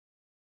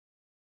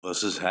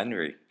This is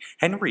Henry.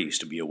 Henry used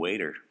to be a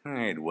waiter.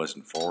 It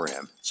wasn't for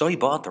him. So he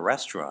bought the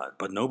restaurant,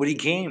 but nobody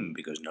came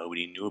because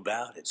nobody knew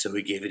about it. So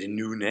he gave it a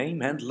new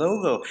name and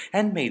logo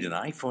and made an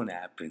iPhone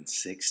app in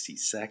 60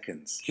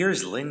 seconds.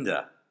 Here's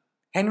Linda.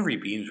 Henry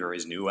beams her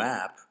his new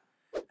app,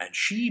 and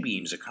she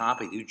beams a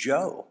copy to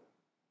Joe.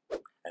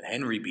 And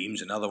Henry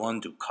beams another one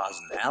to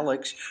cousin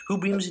Alex, who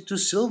beams it to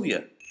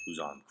Sylvia, who's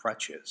on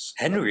crutches.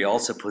 Henry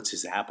also puts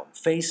his app on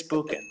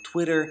Facebook and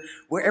Twitter,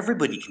 where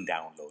everybody can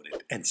download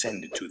it and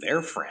send it to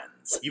their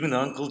friends. Even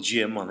Uncle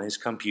Jim on his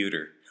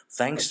computer.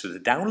 Thanks to the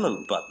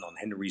download button on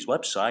Henry's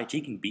website,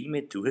 he can beam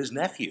it to his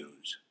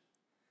nephews.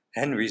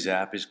 Henry's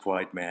app is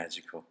quite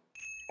magical,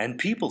 and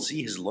people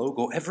see his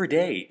logo every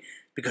day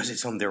because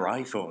it's on their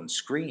iPhone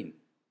screen.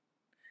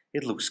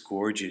 It looks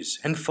gorgeous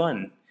and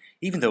fun,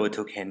 even though it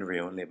took Henry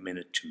only a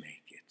minute to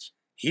make it.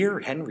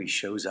 Here Henry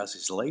shows us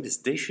his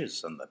latest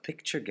dishes on the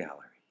picture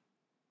gallery.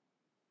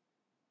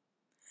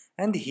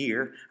 And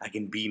here I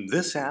can beam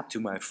this app to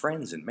my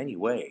friends in many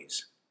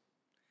ways.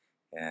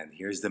 And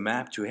here's the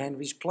map to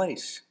Henry's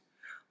place.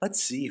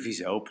 Let's see if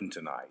he's open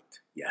tonight.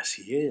 Yes,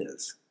 he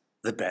is.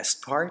 The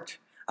best part?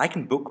 I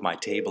can book my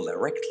table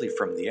directly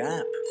from the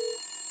app.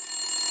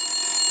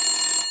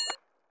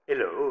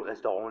 Hello,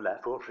 Restaurant La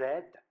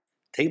Fourchette.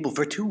 Table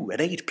for 2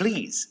 at 8,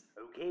 please.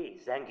 Okay,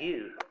 thank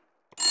you.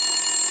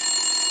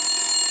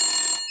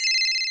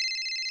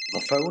 The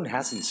phone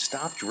hasn't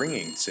stopped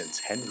ringing since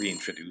Henry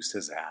introduced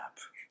his app.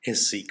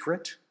 His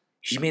secret?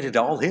 He made it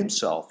all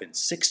himself in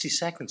 60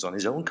 seconds on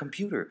his own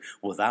computer,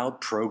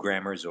 without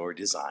programmers or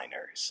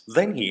designers.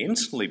 Then he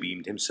instantly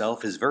beamed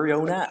himself his very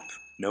own app.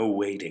 No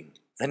waiting.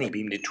 Then he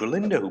beamed it to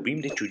Linda, who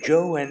beamed it to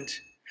Joe, and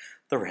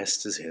the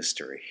rest is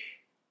history.